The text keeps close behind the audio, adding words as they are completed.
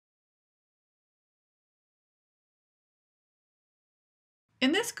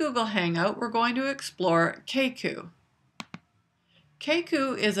In this Google Hangout, we're going to explore Cacoo.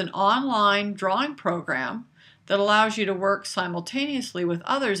 Cacoo is an online drawing program that allows you to work simultaneously with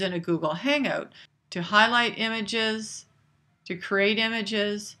others in a Google Hangout to highlight images, to create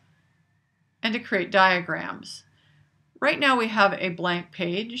images, and to create diagrams. Right now we have a blank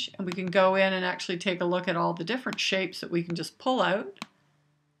page, and we can go in and actually take a look at all the different shapes that we can just pull out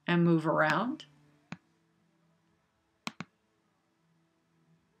and move around.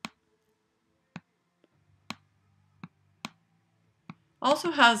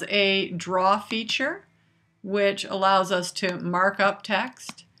 Also has a draw feature, which allows us to mark up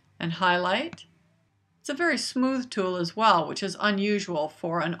text and highlight. It's a very smooth tool as well, which is unusual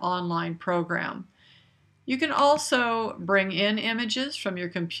for an online program. You can also bring in images from your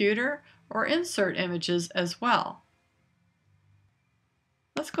computer or insert images as well.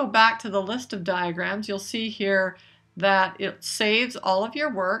 Let's go back to the list of diagrams. You'll see here that it saves all of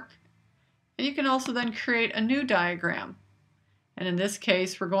your work, and you can also then create a new diagram. And in this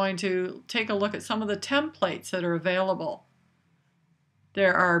case, we're going to take a look at some of the templates that are available.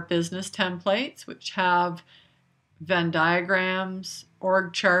 There are business templates, which have Venn diagrams,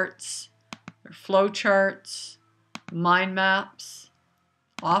 org charts, flow charts, mind maps,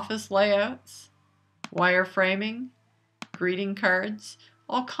 office layouts, wireframing, greeting cards,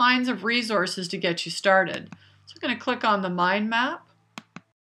 all kinds of resources to get you started. So I'm going to click on the mind map.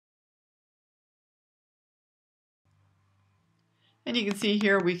 And you can see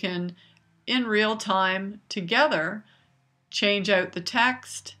here we can, in real time, together, change out the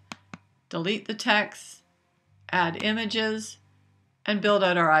text, delete the text, add images, and build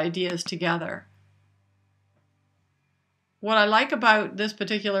out our ideas together. What I like about this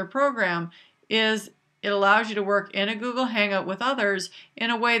particular program is it allows you to work in a Google Hangout with others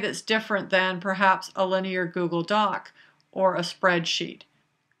in a way that's different than perhaps a linear Google Doc or a spreadsheet.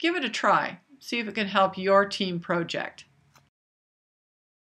 Give it a try. See if it can help your team project.